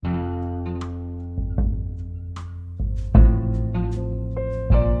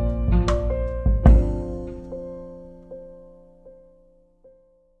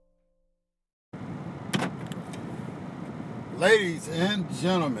Ladies and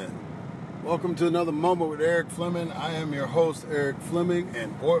gentlemen, welcome to another moment with Eric Fleming. I am your host, Eric Fleming,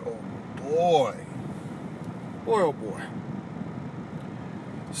 and boy, oh boy.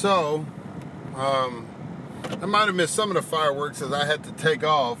 So, I might have missed some of the fireworks as I had to take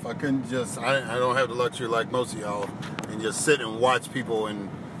off. I couldn't just, I don't have the luxury like most of y'all and just sit and watch people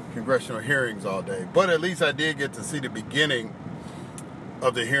in congressional hearings all day. But at least I did get to see the beginning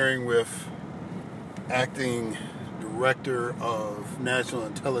of the hearing with acting Director of National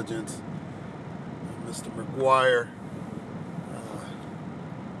Intelligence, Mr. McGuire,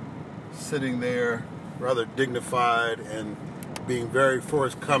 sitting there rather dignified and being very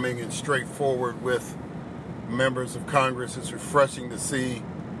forthcoming and straightforward with members of Congress. It's refreshing to see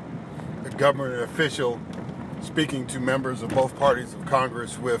a government official speaking to members of both parties of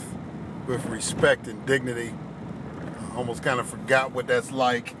Congress with respect and dignity. I almost kind of forgot what that's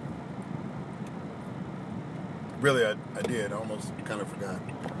like. Really, I did. I almost kind of forgot.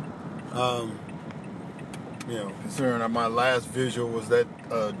 Considering my last visual was that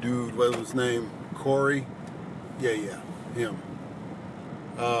dude, what was his name? Corey? Yeah, him.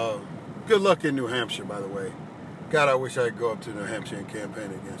 Good luck in New Hampshire, by the way. God, I wish I could go up to New Hampshire and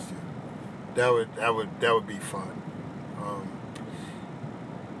campaign against you. That would be fun.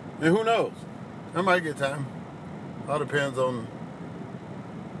 And who knows? I might get time. All depends on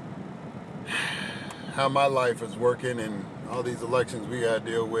how my life is working and all these elections we got to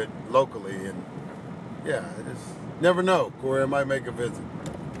deal with locally. And yeah, I just never know. Corey, I might make a visit.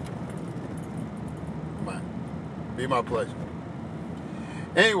 Might be my pleasure.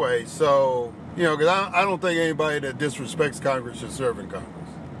 Anyway, so, because I don't think anybody that disrespects Congress should serve in Congress.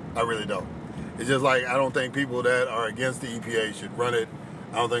 I really don't. It's just like I don't think people that are against the EPA should run it.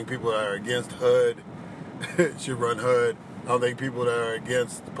 I don't think people that are against HUD should run HUD. I don't think people that are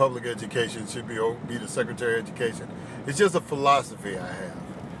against public education should be the Secretary of Education. It's just a philosophy I have.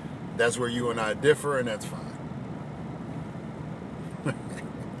 That's where you and I differ, and that's fine.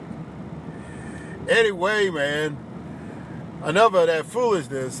 Anyway, man, enough of that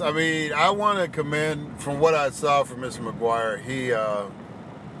foolishness. I mean, I want to commend, from what I saw from Mr. McGuire,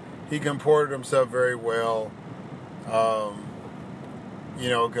 he comported himself very well.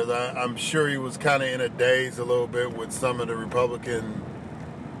 Because I'm sure he was kind of in a daze a little bit with some of the Republican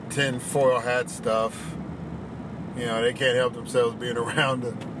tinfoil hat stuff. They can't help themselves being around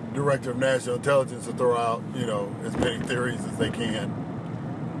the Director of National Intelligence to throw out, as many theories as they can.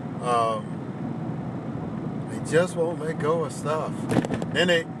 They just won't let go of stuff. And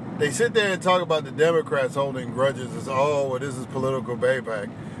they sit there and talk about the Democrats holding grudges as, this is political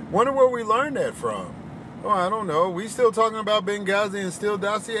payback. Wonder where we learned that from. Oh, I don't know. We still talking about Benghazi and Steele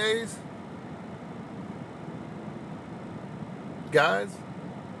dossiers? Guys?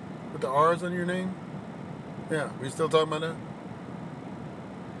 With the R's on your name? Yeah, we still talking about that?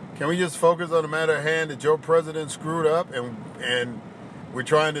 Can we just focus on the matter at hand that your president screwed up and we're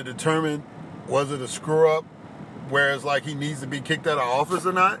trying to determine was it a screw up where it's like he needs to be kicked out of office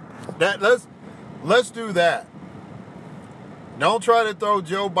or not? Let's do that. Don't try to throw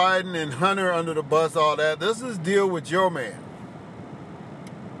Joe Biden and Hunter under the bus, all that. Let's just deal with your man.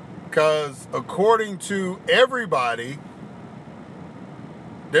 Because according to everybody,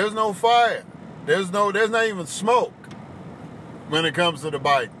 there's no fire. There's not even smoke when it comes to the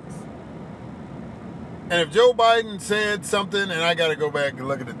Bidens. And if Joe Biden said something, and I got to go back and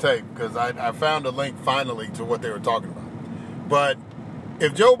look at the tape because I found a link finally to what they were talking about. But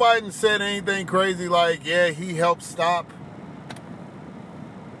if Joe Biden said anything crazy like, yeah, he helped stop,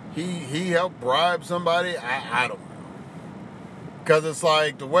 he helped bribe somebody, I don't know. Because it's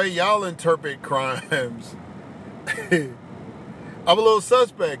like the way y'all interpret crimes, I'm a little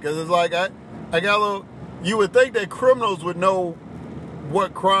suspect. Because it's like I got a little, you would think that criminals would know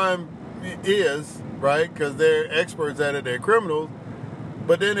what crime is, right? Because they're experts at it, they're criminals.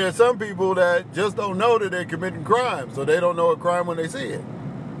 But then there's some people that just don't know that they're committing crimes. So they don't know a crime when they see it.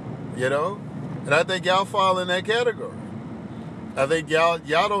 And I think y'all fall in that category. I think y'all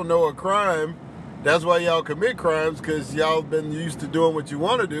don't know a crime. That's why y'all commit crimes, because y'all been used to doing what you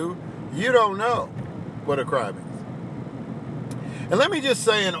want to do. You don't know what a crime is. And let me just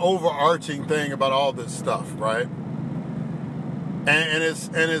say an overarching thing about all this stuff, right? And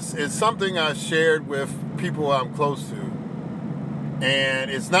it's something I shared with people I'm close to.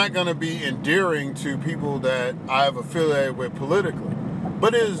 And it's not going to be endearing to people that I've affiliated with politically.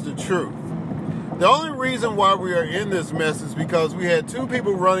 But it is the truth. The only reason why we are in this mess is because we had two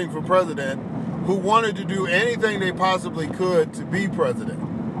people running for president who wanted to do anything they possibly could to be president,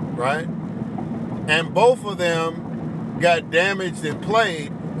 right? And both of them got damaged and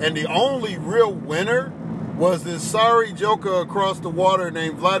played, and the only real winner was this sorry joker across the water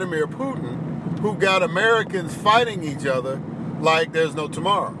named Vladimir Putin, who got Americans fighting each other like there's no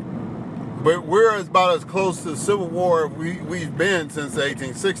tomorrow. But we're about as close to civil war we've been since the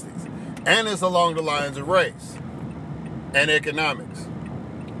 1860s. And it's along the lines of race and economics.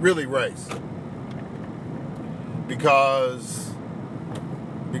 Really race. Because,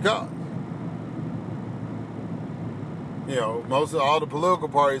 you know, most of all the political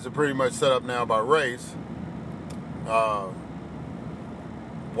parties are pretty much set up now by race.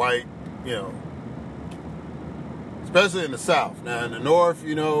 White, you know, especially in the South. Now, in the North,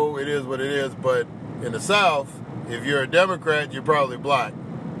 you know, it is what it is. But in the South, if you're a Democrat, you're probably black.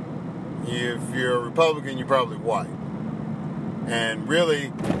 If you're a Republican, you're probably white. And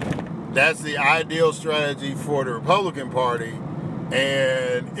really, that's the ideal strategy for the Republican Party.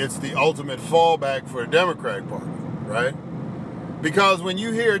 And it's the ultimate fallback for the Democratic Party, right? Because when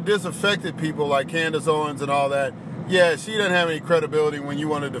you hear disaffected people like Candace Owens and all that, yeah, she doesn't have any credibility when you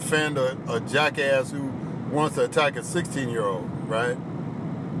want to defend a jackass who wants to attack a 16-year-old, right?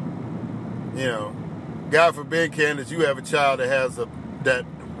 You know, God forbid, Candace, you have a child that has that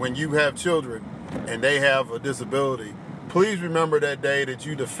when you have children and they have a disability, please remember that day that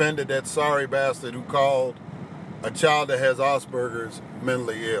you defended that sorry bastard who called a child that has Asperger's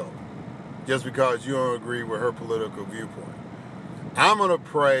mentally ill just because you don't agree with her political viewpoint. I'm going to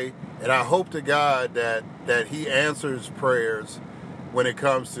pray, and I hope to God that he answers prayers when it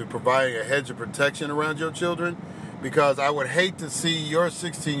comes to providing a hedge of protection around your children, because I would hate to see your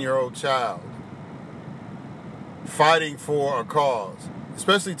 16-year-old child fighting for a cause,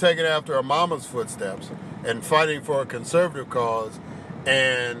 especially taking after a mama's footsteps and fighting for a conservative cause,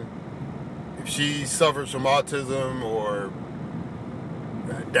 and if she suffers from autism or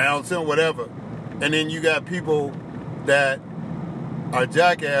Down syndrome, whatever, and then you got people that are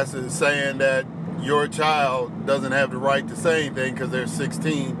jackasses saying that your child doesn't have the right to say anything because they're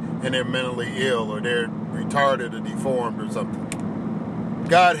 16 and they're mentally ill or they're retarded or deformed or something.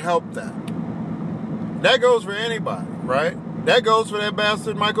 God help that. That goes for anybody, right? That goes for that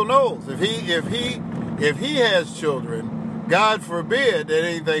bastard Michael Knowles. If he has children, God forbid that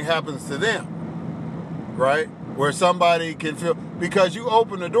anything happens to them, right? Where somebody can feel, because you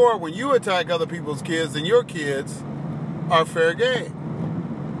open the door when you attack other people's kids, and your kids are fair game,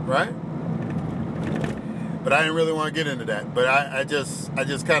 right? But I didn't really want to get into that. But I just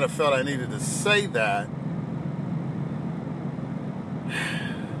kind of felt I needed to say that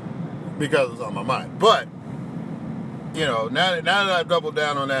because it was on my mind. But, you know, now that I've doubled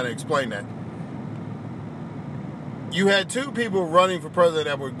down on that and explained that, you had two people running for president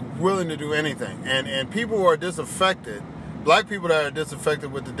that were willing to do anything. And people who are disaffected, black people that are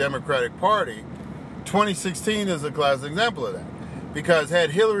disaffected with the Democratic Party, 2016 is a classic example of that. Because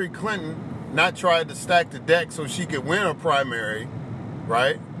had Hillary Clinton not tried to stack the deck so she could win a primary,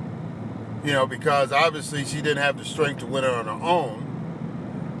 right? You know, because obviously she didn't have the strength to win it on her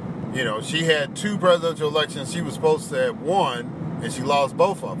own. You know, she had two presidential elections she was supposed to have won, and she lost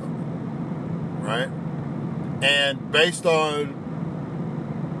both of them, right? And based on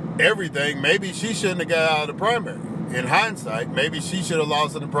everything, maybe she shouldn't have got out of the primary. In hindsight, maybe she should have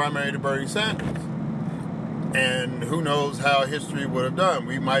lost in the primary to Bernie Sanders. And who knows how history would have done.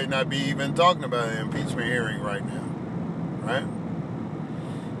 We might not be even talking about an impeachment hearing right now, right?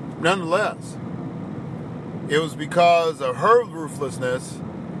 Nonetheless, it was because of her ruthlessness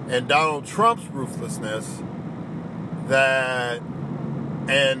and Donald Trump's ruthlessness that,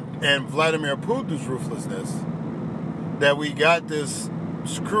 and Vladimir Putin's ruthlessness, that we got this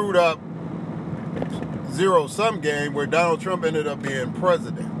screwed up zero-sum game where Donald Trump ended up being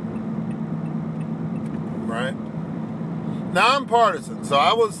president. Right? Now I'm partisan, so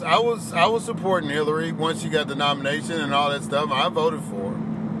I was supporting Hillary once she got the nomination and all that stuff. I voted for her.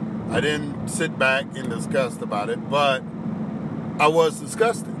 I didn't sit back in disgust about it, but I was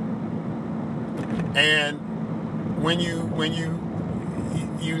disgusted. And when you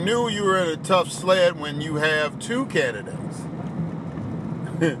knew you were in a tough sled when you have two candidates,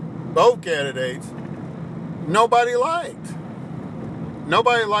 both candidates, nobody liked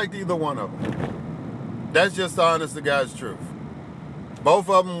either one of them. That's just the honest to God's truth. Both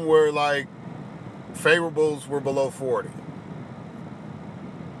of them were like, favorables were below 40.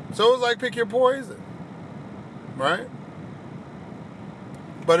 So it was like, pick your poison. Right?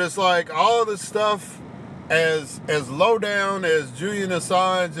 But it's like all this stuff, as low down as Julian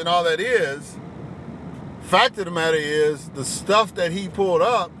Assange and all that is, fact of the matter is, the stuff that he pulled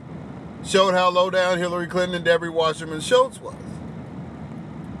up showed how low down Hillary Clinton and Debbie Wasserman Schultz was.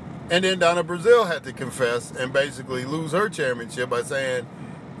 And then Donna Brazile had to confess and basically lose her chairmanship by saying,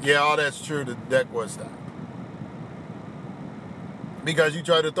 yeah, all that's true, the deck was stopped. because you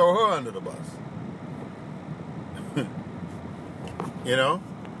tried to throw her under the bus. You know?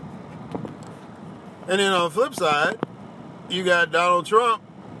 And then on the flip side, you got Donald Trump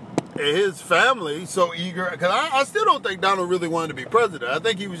and his family so eager. Because I still don't think Donald really wanted to be president. I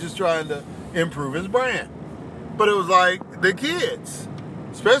think he was just trying to improve his brand. But it was like the kids,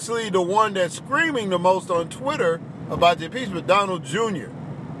 especially the one that's screaming the most on Twitter about the impeachment, Donald Jr.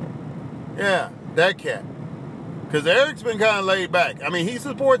 Yeah, that cat. Because Eric's been kind of laid back. I mean, he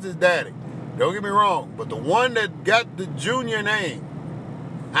supports his daddy. Don't get me wrong. But the one that got the junior name,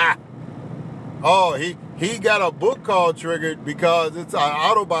 oh, he got a book called Triggered because it's an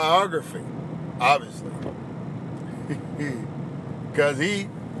autobiography, obviously. Because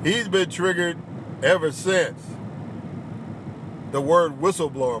he's been triggered ever since the word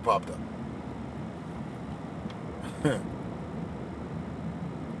whistleblower popped up.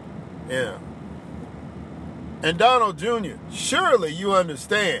 Yeah. And Donald Jr., surely you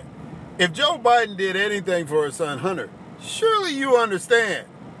understand. If Joe Biden did anything for his son Hunter, surely you understand.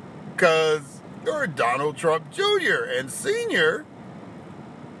 Because you're Donald Trump Jr. and Sr.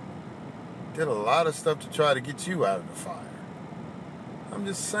 did a lot of stuff to try to get you out of the fire. I'm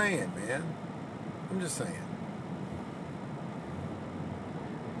just saying, man. I'm just saying.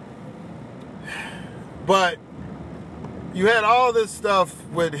 But you had all this stuff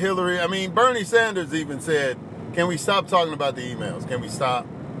with Hillary. I mean, Bernie Sanders even said, can we stop talking about the emails? Can we stop?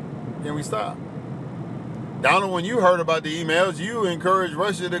 Can we stop? Donald, when you heard about the emails, you encouraged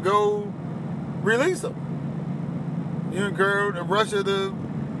Russia to go release them. You encouraged Russia to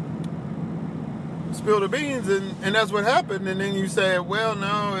spill the beans, and that's what happened. And then you said, well,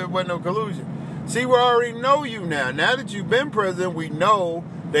 no, it wasn't no collusion. See, we already know you now. Now that you've been president, we know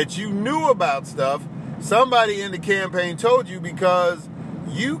that you knew about stuff. Somebody in the campaign told you because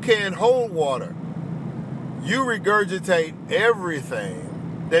you can't hold water. You regurgitate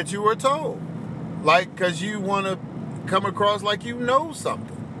everything that you were told. Like, because you want to come across like you know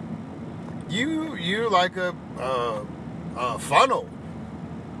something. You're like a funnel.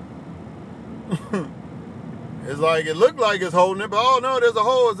 It's like, it looked like it's holding it, but oh no, there's a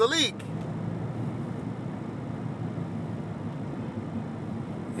hole, it's a leak.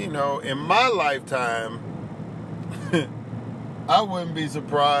 You know, in my lifetime, I wouldn't be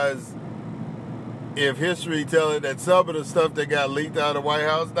surprised if history tell it that some of the stuff that got leaked out of the White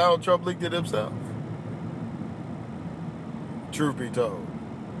House, Donald Trump leaked it himself. Truth be told.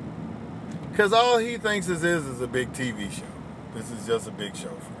 Because all he thinks this is a big TV show. This is just a big show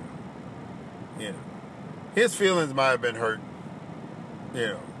for him. You know, his feelings might have been hurt, you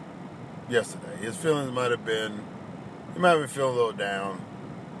know, yesterday. His feelings might have been, he might have been feeling a little down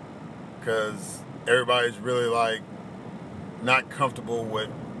because everybody's really like not comfortable with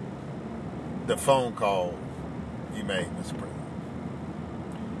the phone call you made, Mr. President.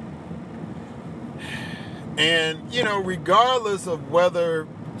 And, you know, regardless of whether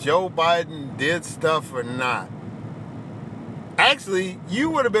Joe Biden did stuff or not, actually,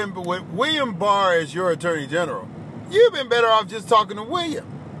 you would have been, with William Barr as your attorney general, you've been better off just talking to William.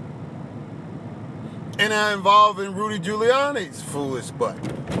 And not involving Rudy Giuliani's foolish butt.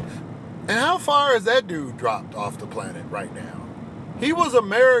 And how far has that dude dropped off the planet right now? He was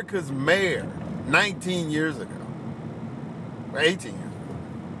America's mayor 19 years ago. Or 18 years ago.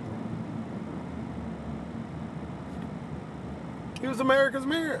 He was America's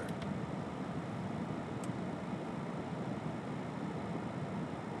mayor.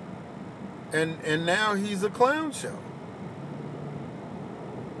 And now he's a clown show.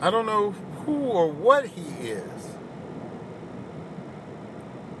 I don't know who or what he is.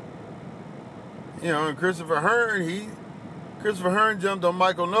 You know, and Christopher Hearn jumped on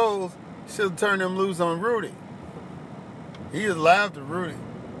Michael Knowles. Should have turned him loose on Rudy. He just laughed at Rudy.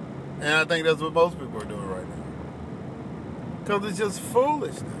 And I think that's what most people are doing right now. Because it's just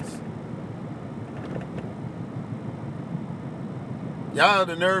foolishness. Y'all had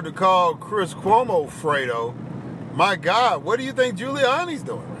the nerve to call Chris Cuomo Fredo. My God, what do you think Giuliani's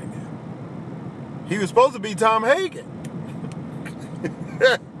doing right now? He was supposed to be Tom Hagen.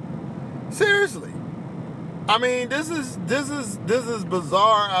 Seriously. I mean, this is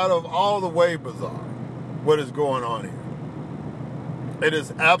bizarre out of all the way bizarre, what is going on here. It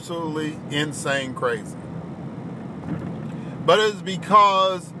is absolutely insane crazy. But it's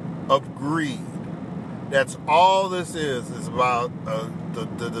because of greed. That's all this is about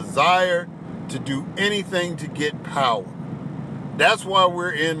the desire to do anything to get power. That's why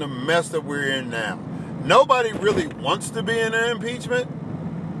we're in the mess that we're in now. Nobody really wants to be in an impeachment.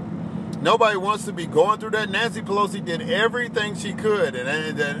 Nobody wants to be going through that. Nancy Pelosi did everything she could.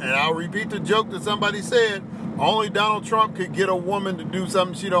 And I'll repeat the joke that somebody said. Only Donald Trump could get a woman to do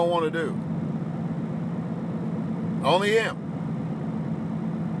something she don't want to do. Only him.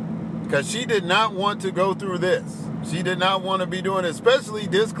 Because she did not want to go through this. She did not want to be doing it, especially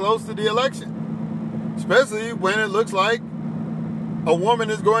this close to the election. Especially when it looks like a woman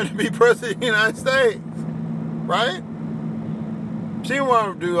is going to be president of the United States. Right? She didn't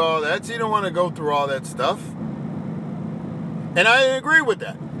want to do all that. She didn't want to go through all that stuff. And I didn't agree with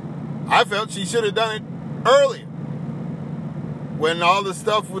that. I felt she should have done it earlier. When all the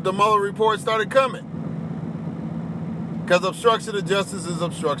stuff with the Mueller report started coming. Because obstruction of justice is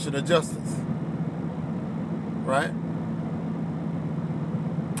obstruction of justice. Right?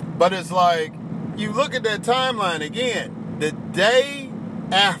 But it's like, you look at that timeline again. The day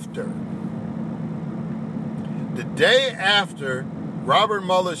after Robert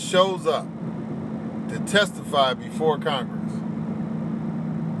Mueller shows up to testify before Congress,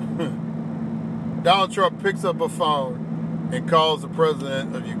 Donald Trump picks up a phone and calls the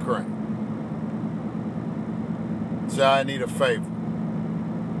president of Ukraine. So I need a favor.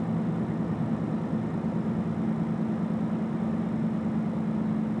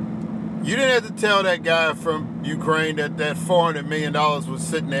 You didn't have to tell that guy from Ukraine that $400 million was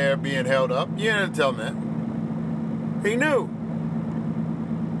sitting there being held up. You didn't have to tell him that. He knew.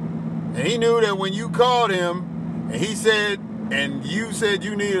 And he knew that when you called him and he said, and you said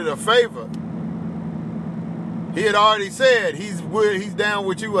you needed a favor, he had already said he's down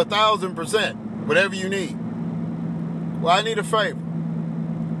with you 1,000%, whatever you need. Well, I need a favor.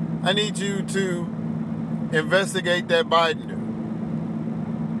 I need you to investigate that Biden dude.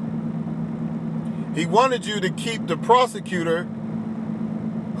 He wanted you to keep the prosecutor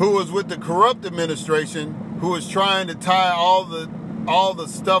who was with the corrupt administration, who was trying to tie all the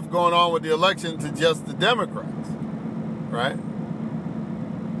stuff going on with the election to just the Democrats, right?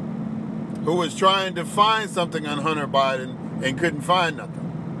 Who was trying to find something on Hunter Biden and couldn't find nothing,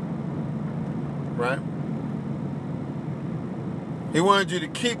 right? He wanted you to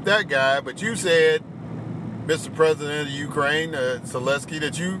keep that guy, but you said, Mr. President of Ukraine, Zelensky,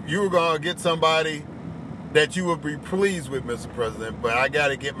 that you were going to get somebody that you would be pleased with, Mr. President, but I got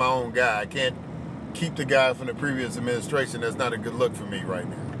to get my own guy. I can't keep the guy from the previous administration. That's not a good look for me right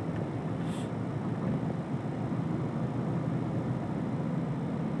now.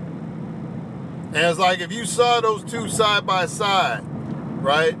 And it's like if you saw those two side by side,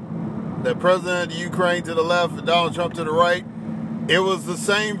 right? The president of Ukraine to the left and Donald Trump to the right, it was the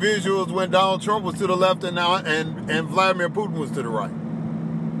same visuals when Donald Trump was to the left and Vladimir Putin was to the right.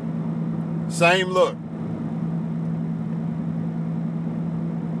 Same look.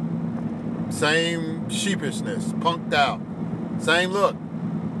 Same sheepishness, punked out. Same look.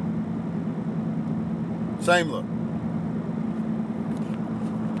 Same look.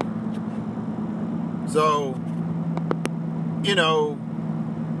 So, you know,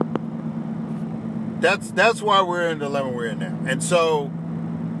 that's why we're in the dilemma we're in now. And so,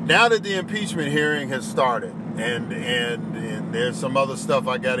 now that the impeachment hearing has started, and there's some other stuff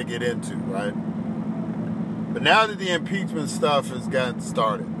I got to get into, right? But now that the impeachment stuff has gotten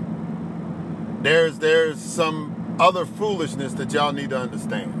started, there's some other foolishness that y'all need to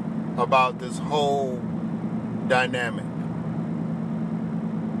understand about this whole dynamic.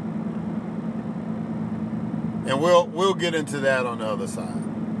 And we'll get into that on the other side.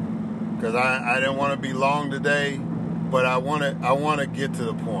 Because I didn't want to be long today, but I want to get to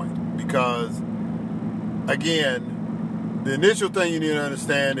the point. Because again, the initial thing you need to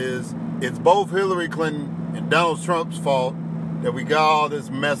understand is it's both Hillary Clinton and Donald Trump's fault that we got all this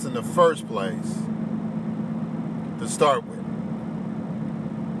mess in the first place to start with.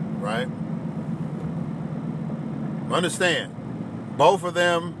 Right? Understand, both of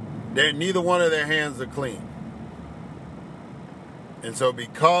them, neither one of their hands are clean. And so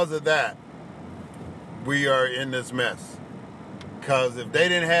because of that, we are in this mess. Because if they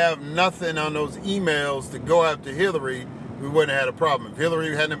didn't have nothing on those emails to go after Hillary, we wouldn't have had a problem. If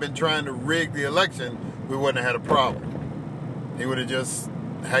Hillary hadn't been trying to rig the election, we wouldn't have had a problem. He would have just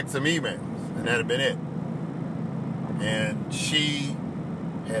hacked some emails, and that'd have been it. And she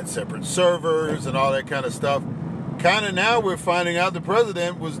had separate servers and all that kind of stuff. Kind of now we're finding out the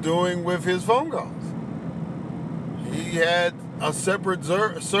president was doing with his phone calls. He had a separate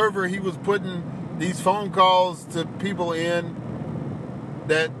server. He was putting these phone calls to people in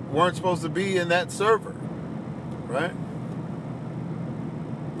that weren't supposed to be in that server. Right?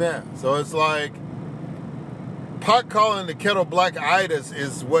 Yeah. So it's like pot calling the kettle black itis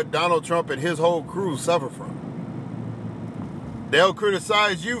is what Donald Trump and his whole crew suffer from. They'll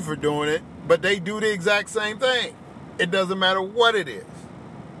criticize you for doing it, but they do the exact same thing. It doesn't matter what it is.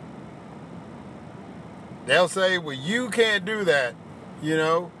 They'll say, well, you can't do that,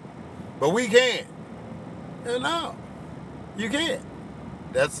 but we can. And no, you can't.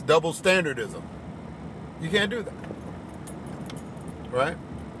 That's double standardism. You can't do that. Right?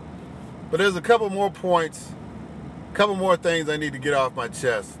 But there's a couple more points, a couple more things I need to get off my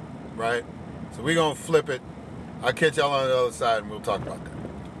chest, right? So we're going to flip it. I'll catch y'all on the other side and we'll talk about that.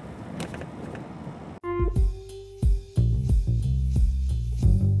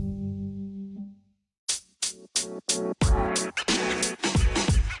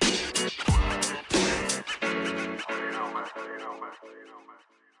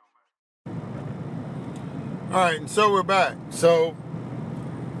 All right, and so we're back. So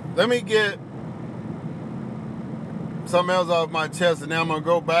let me get something else off my chest, and now I'm going to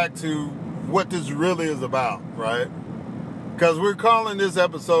go back to what this really is about, right? Because we're calling this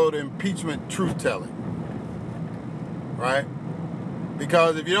episode Impeachment Truth-Telling, right?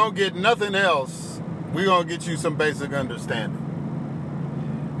 Because if you don't get nothing else, we're going to get you some basic understanding.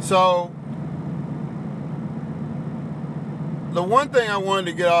 So the one thing I wanted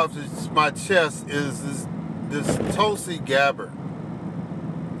to get off my chest is this Tulsi Gabbard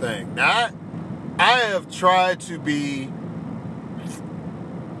thing. Now, I have tried to be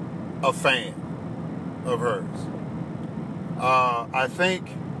a fan of hers. I think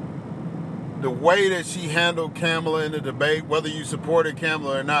the way that she handled Kamala in the debate, whether you supported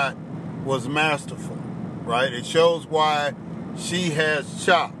Kamala or not, was masterful, right? It shows why she has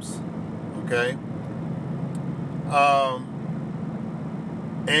chops, okay?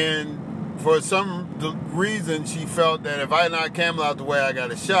 And for some reason, she felt that if I knocked Kamala out the way, I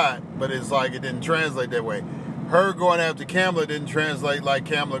got a shot. But it's like it didn't translate that way. Her going after Kamala didn't translate like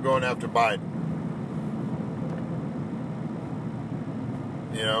Kamala going after Biden.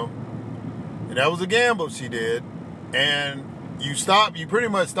 And that was a gamble she did. And you pretty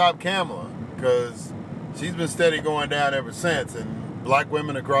much stopped Kamala because she's been steady going down ever since. And black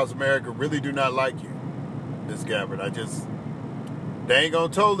women across America really do not like you, Ms. Gabbard. They ain't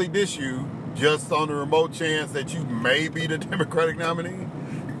gonna totally diss you just on the remote chance that you may be the Democratic nominee,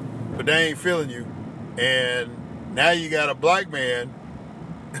 but they ain't feeling you. And now you got a black man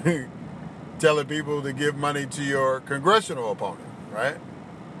telling people to give money to your congressional opponent, right?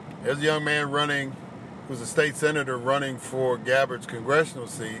 There's a young man who's a state senator running for Gabbard's congressional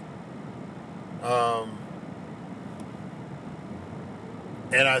seat. And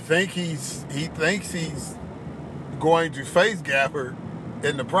I think he thinks he's going to face Gabbard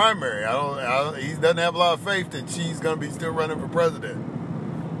in the primary. He doesn't have a lot of faith that she's going to be still running for president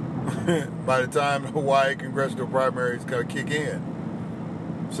by the time the Hawaii congressional primary is going to kick in.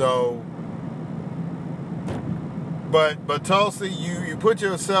 So, but Tulsi, you put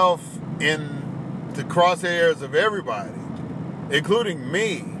yourself in the crosshairs of everybody, including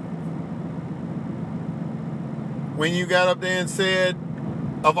me, when you got up there and said,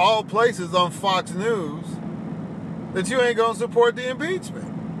 of all places on Fox News, that you ain't going to support the impeachment.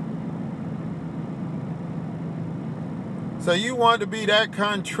 So you want to be that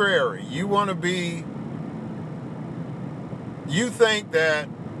contrary. You want to be, you think that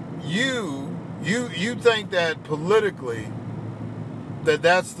you think that politically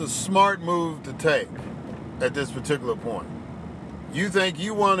that's the smart move to take at this particular point. You think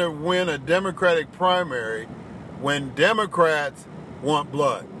you want to win a Democratic primary when Democrats want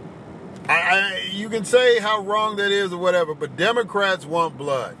blood. You can say how wrong that is or whatever, but Democrats want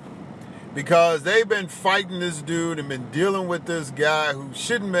blood because they've been fighting this dude and been dealing with this guy who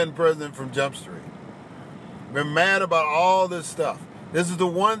shouldn't have been president from Jump Street. Been mad about all this stuff. This is the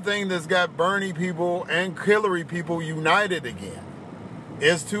one thing that's got Bernie people and Hillary people united again,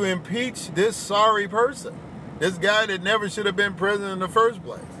 is to impeach this sorry person, this guy that never should have been president in the first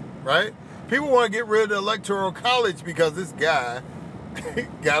place, right? People want to get rid of the Electoral College because this guy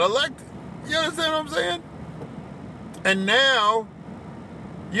got elected. You understand what I'm saying? And now,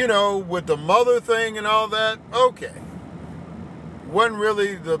 with the mother thing and all that, okay. Wasn't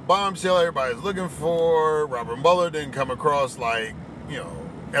really the bombshell everybody's looking for. Robert Mueller didn't come across like,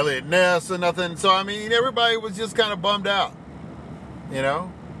 Elliot Ness or nothing. So, everybody was just kind of bummed out,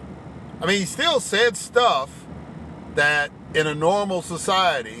 he still said stuff that in a normal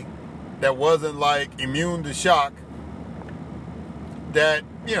society that wasn't like immune to shock, that,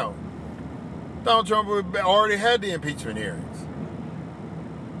 Donald Trump already had the impeachment hearings.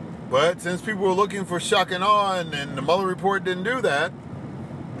 But since people were looking for shock and awe, and the Mueller report didn't do that,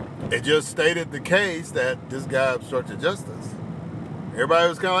 it just stated the case that this guy obstructed justice. Everybody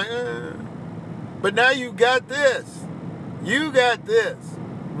was kind of like, But now you got this. You got this.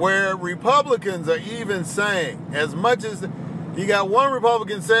 Where Republicans are even saying, as much as you got one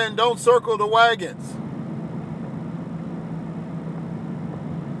Republican saying, don't circle the wagons.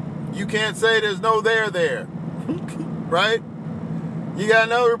 you can't say there's no there. Right? You got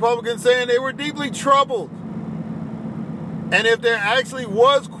another Republican saying they were deeply troubled. And if there actually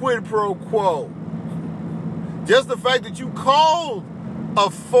was quid pro quo, just the fact that you called a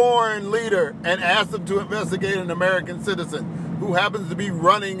foreign leader and asked them to investigate an American citizen who happens to be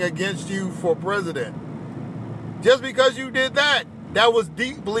running against you for president, just because you did that, that was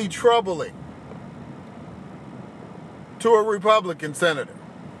deeply troubling to a Republican senator.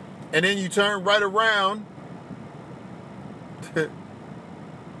 And then you turn right around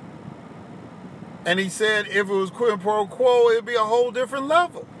and he said if it was quid pro quo, it'd be a whole different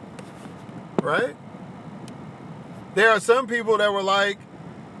level. Right? There are some people that were like,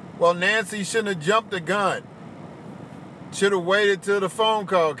 well, Nancy shouldn't have jumped the gun. Should have waited till the phone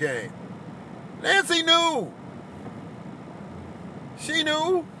call came. Nancy knew. She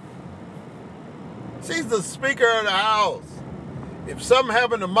knew. She's the Speaker of the House. If something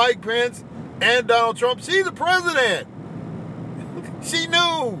happened to Mike Pence and Donald Trump, she's the president. She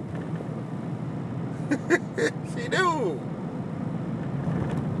knew. She knew.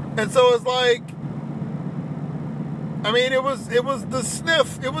 And so it's like, I mean, it was the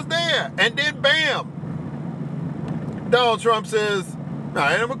sniff. It was there. And then bam. Donald Trump says, no,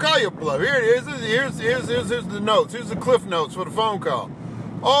 I'm going to call you a bluff. Here it is. Here's the notes. Here's the cliff notes for the phone call.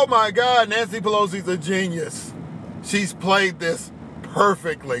 Oh my God, Nancy Pelosi's a genius. She's played this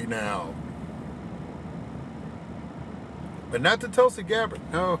perfectly now. But not to Tulsi Gabbard.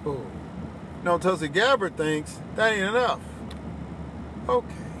 No, Tulsi Gabbard thinks that ain't enough. Okay.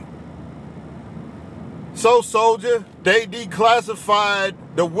 So, soldier, they declassified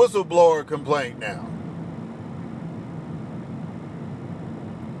the whistleblower complaint now.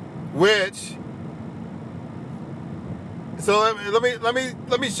 Which, so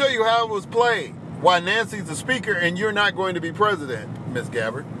let me show you how it was played. Why Nancy's the speaker and you're not going to be president, Miss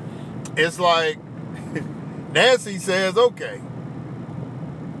Gabbard. It's like Nancy says, okay,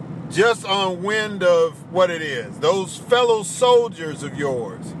 just on wind of what it is, those fellow soldiers of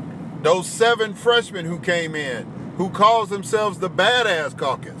yours, those 7 freshmen who came in, who calls themselves the Badass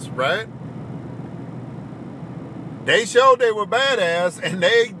Caucus, right? They showed they were badass, and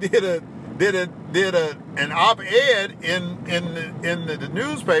they did an op-ed in the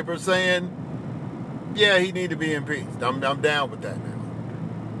newspaper saying, yeah, he need to be impeached. I'm down with that now.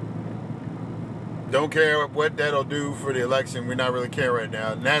 Don't care what that'll do for the election. We're not really caring right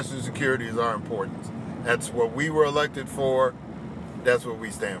now. National security is our importance. That's what we were elected for. That's what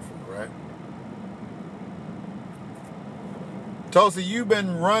we stand for, right? Tulsi, you've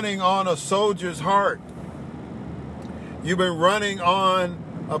been running on a soldier's heart. You've been running on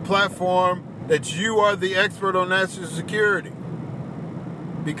a platform that you are the expert on national security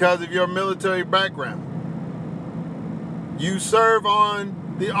because of your military background. You serve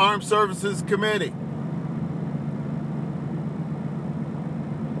on the Armed Services Committee.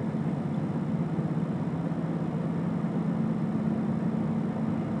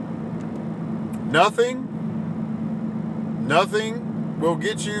 Nothing will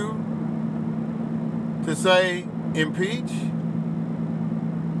get you to say impeach.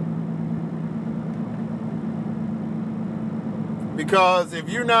 Because if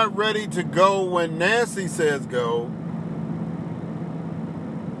you're not ready to go when Nancy says go,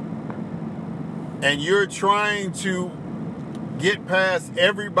 and you're trying to get past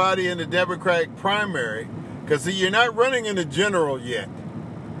everybody in the Democratic primary, because see, you're not running in the general yet.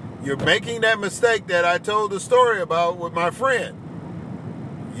 You're making that mistake that I told the story about with my friend.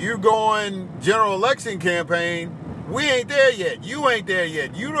 You going general election campaign, we ain't there yet. You ain't there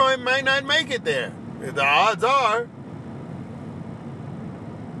yet. You might not make it there. The odds are.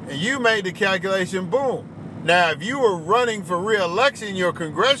 And you made the calculation, boom. Now, if you were running for re-election, your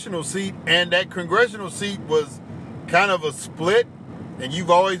congressional seat, and that congressional seat was kind of a split, and you've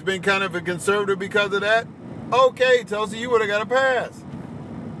always been kind of a conservative because of that, okay, Tulsi, you would have got a pass.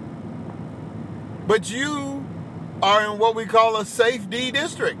 But you are in what we call a safe D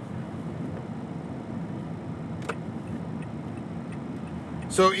district.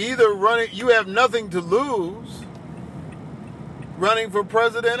 So either running, you have nothing to lose running for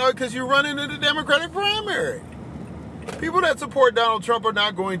president, or because you're running in the Democratic primary. People that support Donald Trump are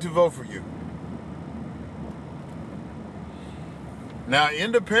not going to vote for you. Now,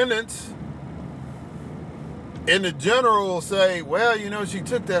 independents in the general will say, well, you know, she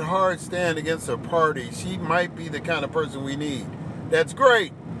took that hard stand against her party. She might be the kind of person we need. That's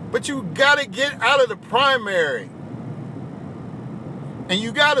great. But you got to get out of the primary. And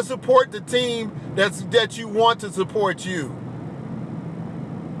you got to support the team that you want to support you.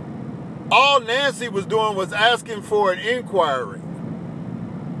 All Nancy was doing was asking for an inquiry.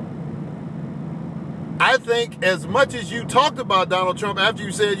 I think as much as you talked about Donald Trump after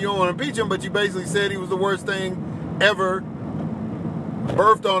you said you don't want to impeach him, but you basically said he was the worst thing ever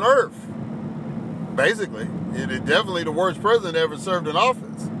birthed on earth. Basically. It is definitely the worst president ever served in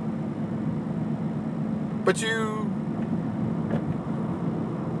office. But you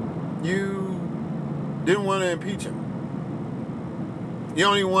didn't want to impeach him. You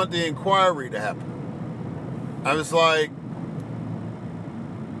don't even want the inquiry to happen. I was like,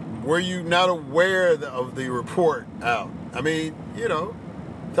 were you not aware of the report out? I mean, talking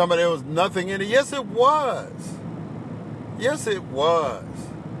about there was nothing in it. Yes, it was. Yes, it was.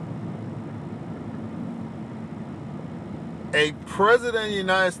 A president of the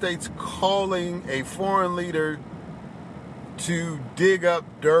United States calling a foreign leader to dig up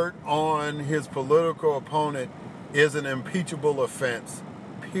dirt on his political opponent is an impeachable offense,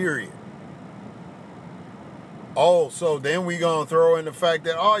 period. Oh, so then we gonna throw in the fact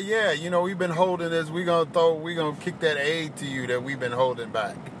that, oh yeah, we've been holding this, we gonna kick that aid to you that we've been holding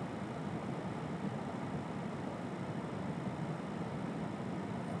back.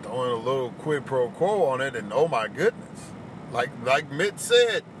 Throwing a little quid pro quo on it, and oh my goodness, like Mitt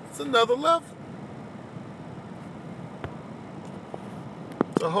said, it's another level.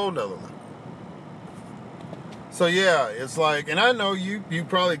 It's a whole nother level. So yeah, it's like, and I know you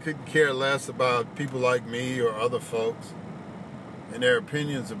probably couldn't care less about people like me or other folks and their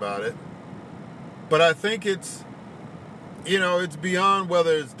opinions about it. But I think it's, it's beyond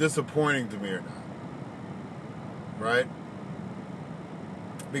whether it's disappointing to me or not. Right?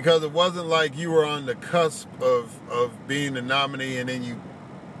 Because it wasn't like you were on the cusp of being the nominee and then you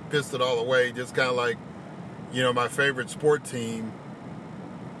pissed it all away. Just kind of like, my favorite sport team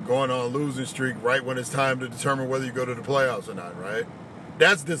going on a losing streak right when it's time to determine whether you go to the playoffs or not, right?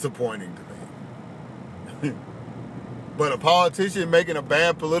 That's disappointing to me. But a politician making a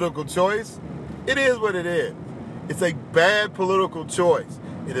bad political choice, it is what it is. It's a bad political choice.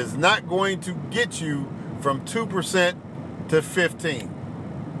 It is not going to get you from 2% to 15%.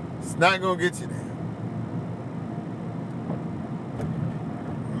 It's not going to get you there.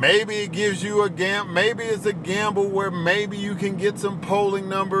 Maybe it gives you a gamble. Maybe it's a gamble where maybe you can get some polling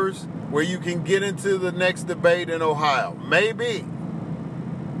numbers where you can get into the next debate in Ohio. Maybe.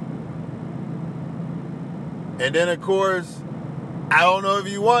 And then, of course, I don't know if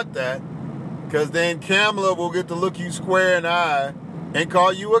you want that, because then Kamala will get to look you square in the eye and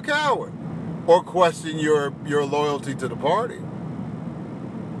call you a coward or question your loyalty to the party.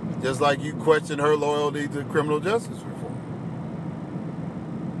 Just like you question her loyalty to criminal justice reform.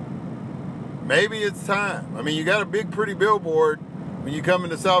 Maybe it's time. I mean, you got a big, pretty billboard when you come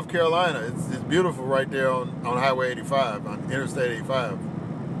into South Carolina. It's beautiful right there on Highway 85, on Interstate 85.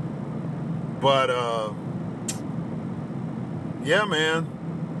 But, yeah, man.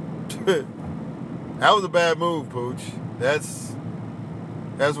 That was a bad move, Pooch. That's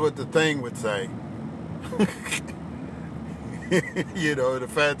what the thing would say. The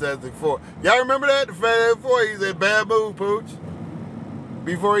Fantastic Four. Y'all remember that? The Fantastic Four, he said, bad move, Pooch.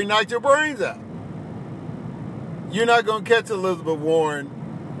 Before he knocked your brains out. You're not going to catch Elizabeth Warren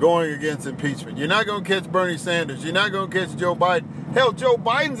going against impeachment. You're not going to catch Bernie Sanders. You're not going to catch Joe Biden. Hell, Joe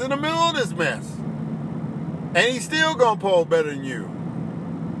Biden's in the middle of this mess. And he's still going to poll better than you.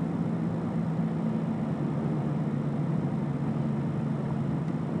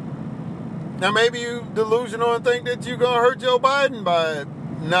 Now, maybe you delusional and think that you're going to hurt Joe Biden by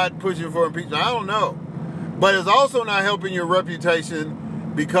not pushing for impeachment. I don't know. But it's also not helping your reputation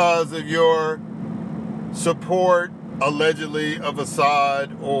because of your support, allegedly, of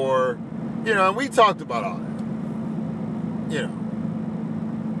Assad or, and we talked about all that.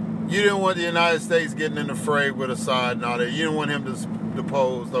 You didn't want the United States getting in the fray with Assad and all that. You didn't want him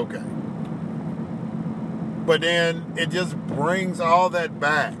deposed, okay. But then it just brings all that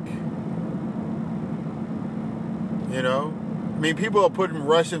back. I mean, people are putting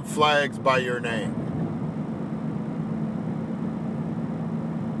Russian flags by your name.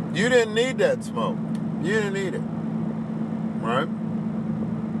 You didn't need that smoke. You didn't need it. Right?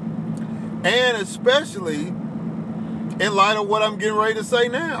 And especially in light of what I'm getting ready to say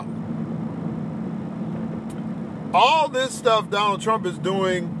now. All this stuff Donald Trump is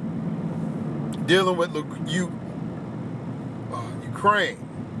doing, dealing with Ukraine.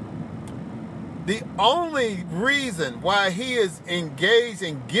 The only reason why he is engaged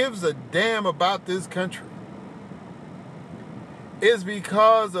and gives a damn about this country is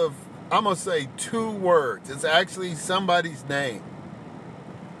because of, I'm going to say 2 words. It's actually somebody's name.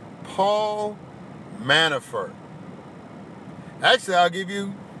 Paul Manafort. Actually, I'll give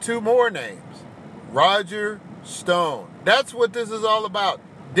you 2 more names. Roger Stone. That's what this is all about.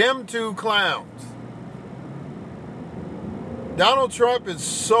 Them 2 clowns. Donald Trump is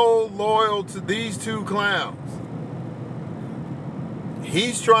so loyal to these two clowns.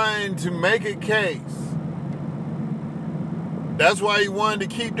 He's trying to make a case. That's why he wanted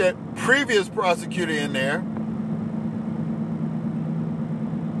to keep that previous prosecutor in there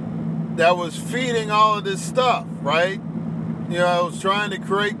that was feeding all of this stuff, right? You know, I was trying to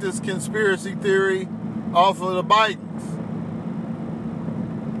create this conspiracy theory off of the Bidens.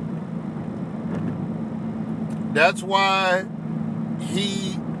 That's why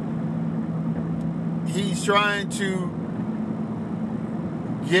he's trying to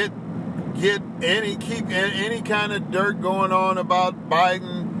keep any kind of dirt going on about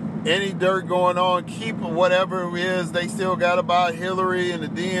Biden, any dirt going on, keep whatever it is they still got about Hillary and the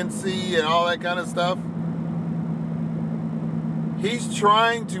DNC and all that kind of stuff. He's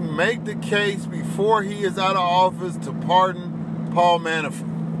trying to make the case before he is out of office to pardon Paul Manafort.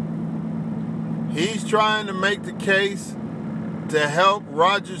 He's trying to make the case to help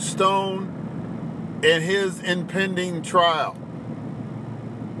Roger Stone in his impending trial.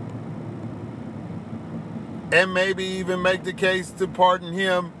 And maybe even make the case to pardon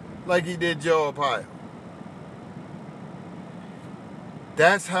him like he did Joe Arpaio.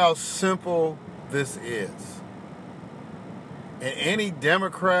 That's how simple this is. And any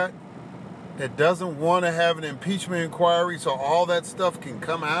Democrat that doesn't want to have an impeachment inquiry so all that stuff can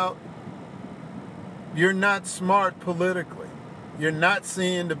come out, you're not smart politically. You're not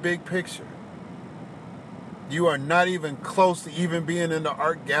seeing the big picture. You are not even close to even being in the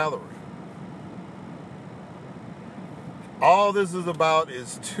art gallery. All this is about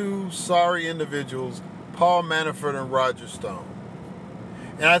is two sorry individuals, Paul Manafort and Roger Stone.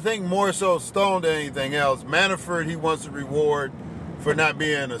 And I think more so Stone than anything else. Manafort, he wants a reward for not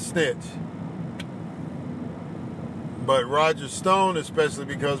being a snitch. But Roger Stone, especially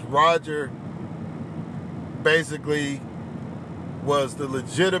because Roger basically was the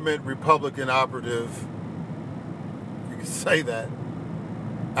legitimate Republican operative, you can say that,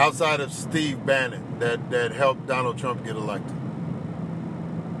 outside of Steve Bannon that helped Donald Trump get elected.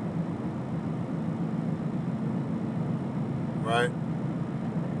 Right?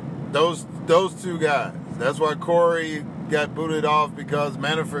 Those two guys. That's why Corey got booted off, because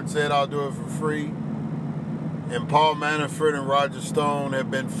Manafort said, I'll do it for free. And Paul Manafort and Roger Stone have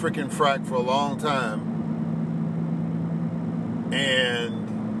been freaking fracked for a long time. And,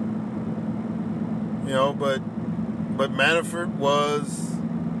 you know, but Manafort was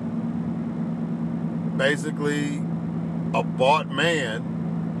basically a bought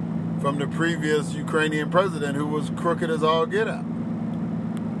man from the previous Ukrainian president who was crooked as all get out.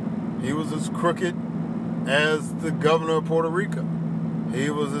 He was as crooked as the governor of Puerto Rico. He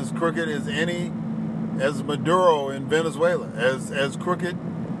was as crooked as Maduro in Venezuela, as crooked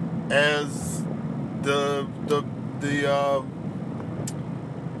as the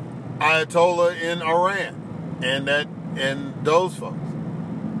Ayatollah in Iran, and those folks.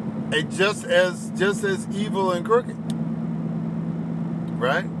 Just as evil and crooked,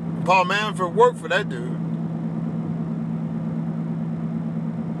 right? Paul Manafort worked for that dude.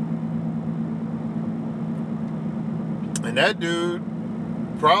 And that dude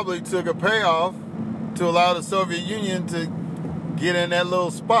probably took a payoff to allow the Soviet Union to get in that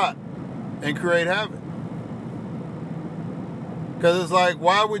little spot and create havoc. Because it's like,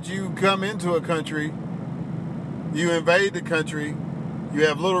 why would you come into a country, you invade the country, you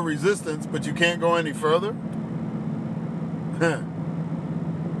have little resistance, but you can't go any further?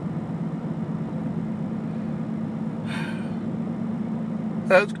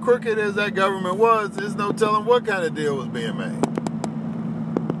 As crooked as that government was, there's no telling what kind of deal was being made.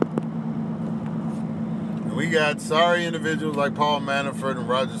 And we got sorry individuals like Paul Manafort and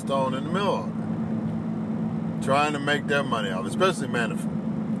Roger Stone in the middle of it, trying to make their money off, especially Manafort.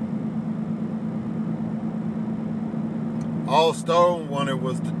 All Stone wanted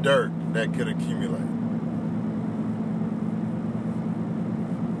was the dirt that could accumulate.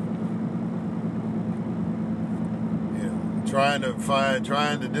 Trying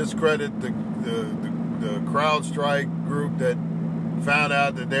to discredit the CrowdStrike group that found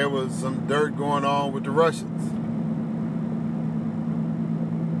out that there was some dirt going on with the Russians.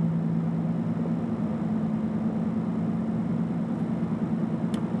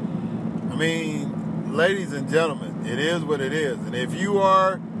 I mean, ladies and gentlemen, it is what it is. And if you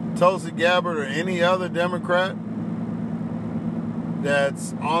are Tulsi Gabbard or any other Democrat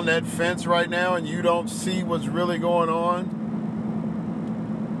that's on that fence right now and you don't see what's really going on,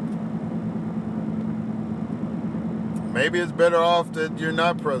 maybe it's better off that you're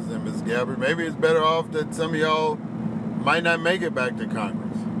not president, Ms. Gabbard. Maybe it's better off that some of y'all might not make it back to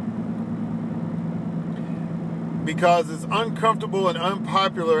Congress. because it's uncomfortable and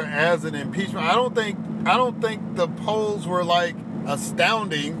unpopular as an impeachment. I don't think the polls were like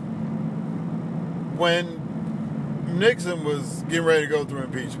astounding when Nixon was getting ready to go through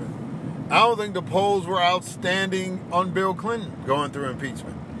impeachment. I don't think the polls were outstanding on Bill Clinton going through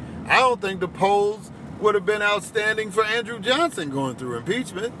impeachment. I don't think the polls would have been outstanding for Andrew Johnson going through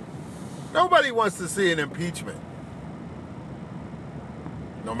impeachment. Nobody wants to see an impeachment.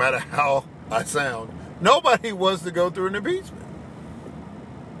 No matter how I sound, nobody wants to go through an impeachment.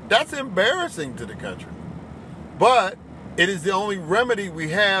 That's embarrassing to the country. But it is the only remedy we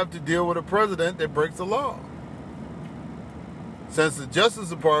have to deal with a president that breaks the law. Since the Justice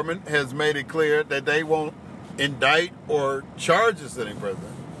Department has made it clear that they won't indict or charge a sitting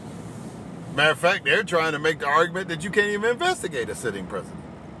president. Matter of fact, they're trying to make the argument that you can't even investigate a sitting president.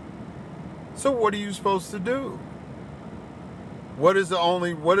 So what are you supposed to do? What is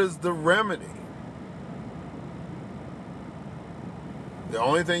the remedy? The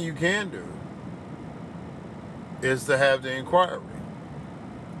only thing you can do is to have the inquiry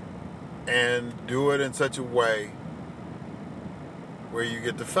and do it in such a way where you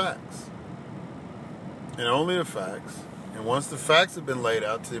get the facts. And only the facts. And once the facts have been laid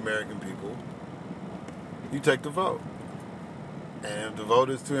out to the American people, you take the vote. And if the vote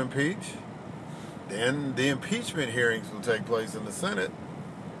is to impeach, then the impeachment hearings will take place in the Senate.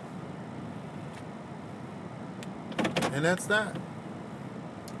 And that's that.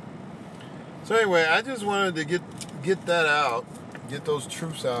 So anyway, I just wanted to get that out, get those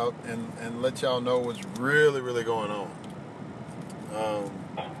truths out, and let y'all know what's really, really going on.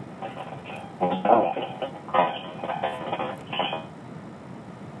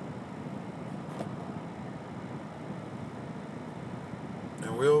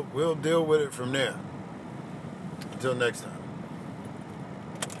 And we'll deal with it from there. Until next time.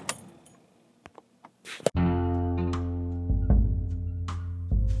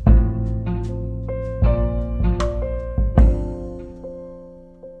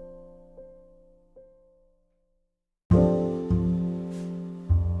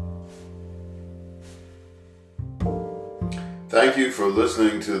 Thank you for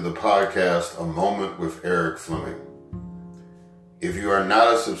listening to the podcast, A Moment with Eric Fleming. If you are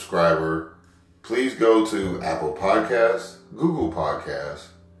not a subscriber, please go to Apple Podcasts, Google Podcasts,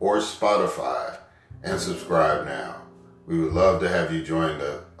 or Spotify and subscribe now. We would love to have you join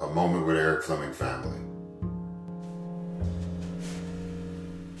the A Moment with Eric Fleming family.